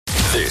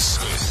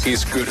This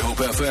is Good Hope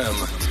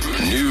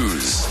FM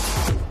News.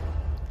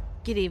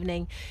 Good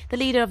evening. The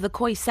leader of the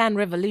Khoisan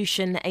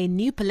Revolution, a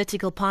new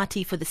political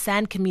party for the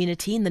San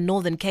community in the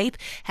Northern Cape,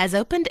 has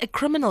opened a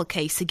criminal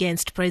case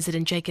against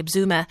President Jacob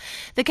Zuma.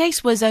 The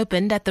case was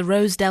opened at the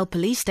Rosedale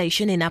police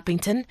station in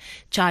Uppington.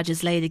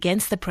 Charges laid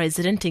against the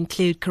president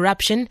include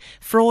corruption,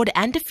 fraud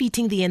and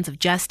defeating the ends of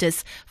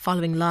justice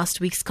following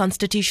last week's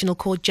Constitutional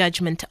Court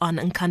judgment on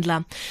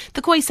Nkandla.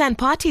 The Khoisan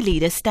party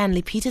leader,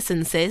 Stanley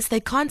Peterson, says they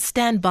can't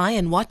stand by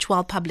and watch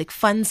while public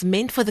funds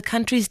meant for the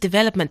country's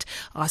development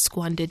are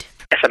squandered.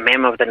 As a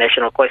member of the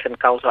National Khoisan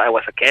Council, I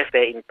was a guest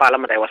there in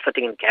Parliament. I was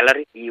sitting in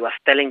gallery. He was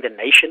telling the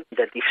nation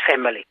that his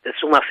family, the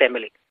Zuma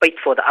family, paid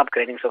for the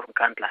upgradings of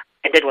Nkandla.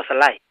 And that was a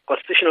lie.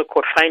 Constitutional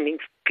Court findings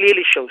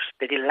clearly shows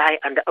that he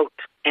lied under oath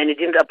and he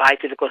didn't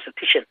abide to the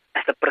Constitution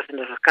as the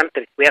president of the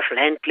country. We have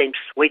land claims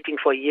waiting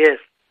for years,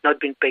 not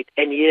being paid.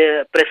 And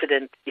here,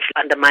 President is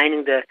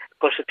undermining the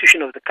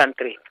Constitution of the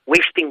country,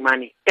 wasting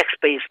money,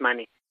 taxpayers'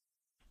 money.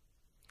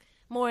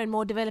 More and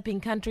more developing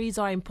countries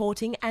are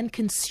importing and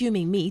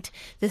consuming meat.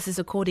 This is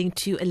according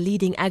to a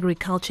leading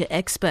agriculture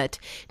expert.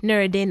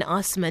 Nuruddin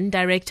Osman,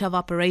 Director of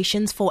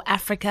Operations for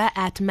Africa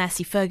at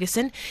Massey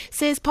Ferguson,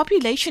 says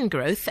population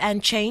growth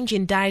and change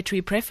in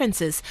dietary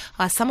preferences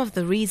are some of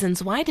the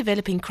reasons why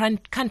developing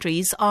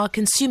countries are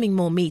consuming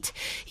more meat.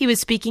 He was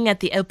speaking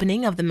at the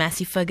opening of the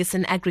Massey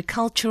Ferguson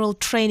Agricultural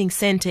Training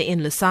Center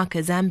in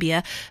Lusaka,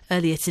 Zambia,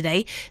 earlier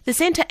today. The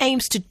center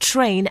aims to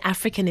train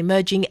African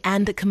emerging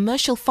and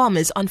commercial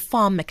farmers on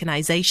farm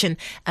mechanization.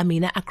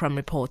 Amina Akram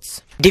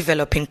reports.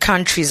 Developing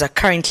countries are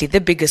currently the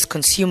biggest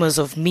consumers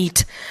of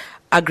meat.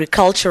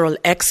 Agricultural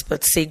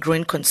experts say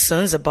growing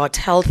concerns about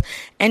health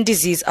and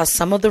disease are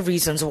some of the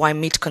reasons why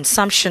meat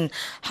consumption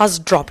has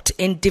dropped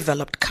in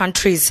developed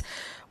countries.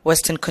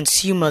 Western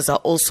consumers are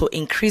also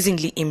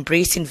increasingly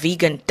embracing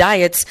vegan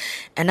diets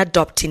and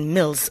adopting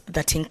meals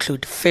that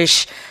include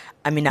fish.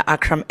 Amina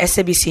Akram,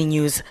 SABC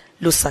News,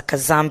 Lusaka,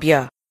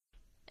 Zambia.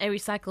 A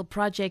recycle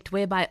project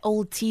whereby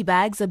old tea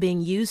bags are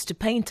being used to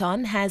paint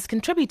on has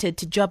contributed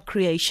to job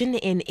creation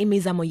in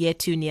Imizamo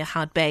Yetu near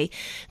Hout Bay.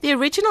 The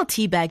original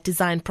tea bag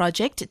design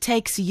project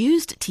takes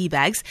used tea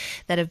bags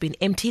that have been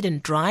emptied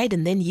and dried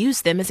and then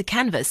use them as a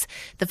canvas.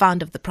 The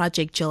founder of the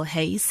project, Jill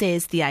Hayes,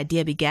 says the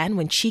idea began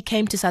when she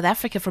came to South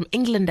Africa from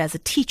England as a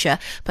teacher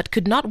but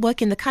could not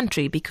work in the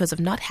country because of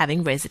not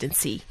having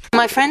residency.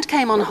 My friend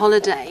came on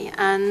holiday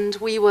and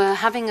we were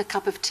having a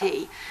cup of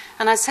tea.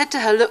 And I said to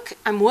her, look,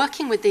 I'm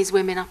working with these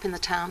women up in the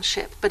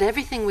township, but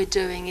everything we're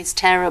doing is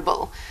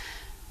terrible.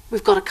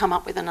 We've got to come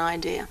up with an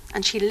idea.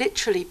 And she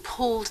literally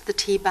pulled the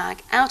tea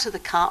bag out of the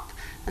cup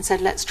and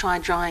said, let's try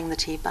drying the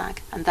tea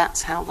bag. And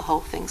that's how the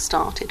whole thing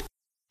started.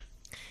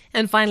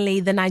 And finally,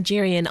 the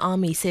Nigerian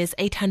army says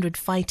 800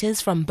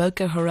 fighters from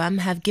Boko Haram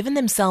have given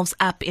themselves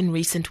up in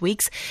recent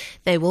weeks.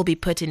 They will be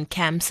put in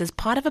camps as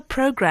part of a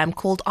program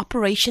called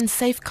Operation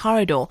Safe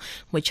Corridor,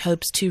 which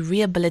hopes to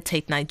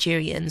rehabilitate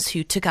Nigerians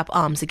who took up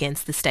arms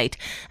against the state.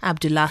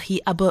 Abdullahi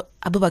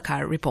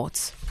Abubakar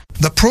reports.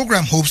 The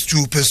program hopes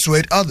to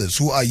persuade others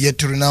who are yet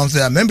to renounce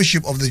their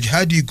membership of the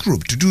jihadi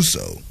group to do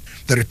so.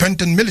 The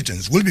repentant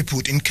militants will be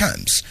put in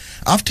camps.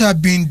 After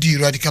being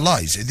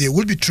de-radicalized, they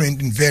will be trained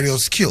in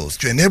various skills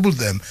to enable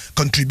them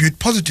contribute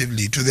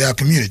positively to their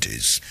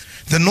communities.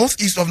 The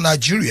northeast of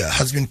Nigeria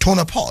has been torn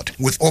apart,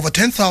 with over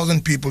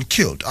 10,000 people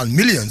killed and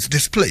millions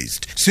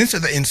displaced since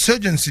the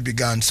insurgency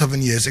began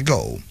 7 years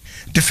ago.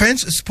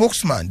 Defense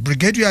spokesman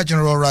Brigadier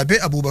General Rabe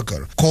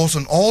Abubakar calls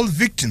on all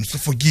victims to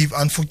forgive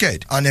and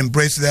forget and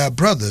embrace their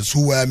brothers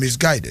who were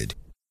misguided.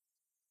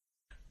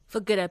 For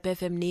Good Hope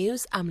FM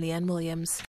News, I'm Leanne Williams.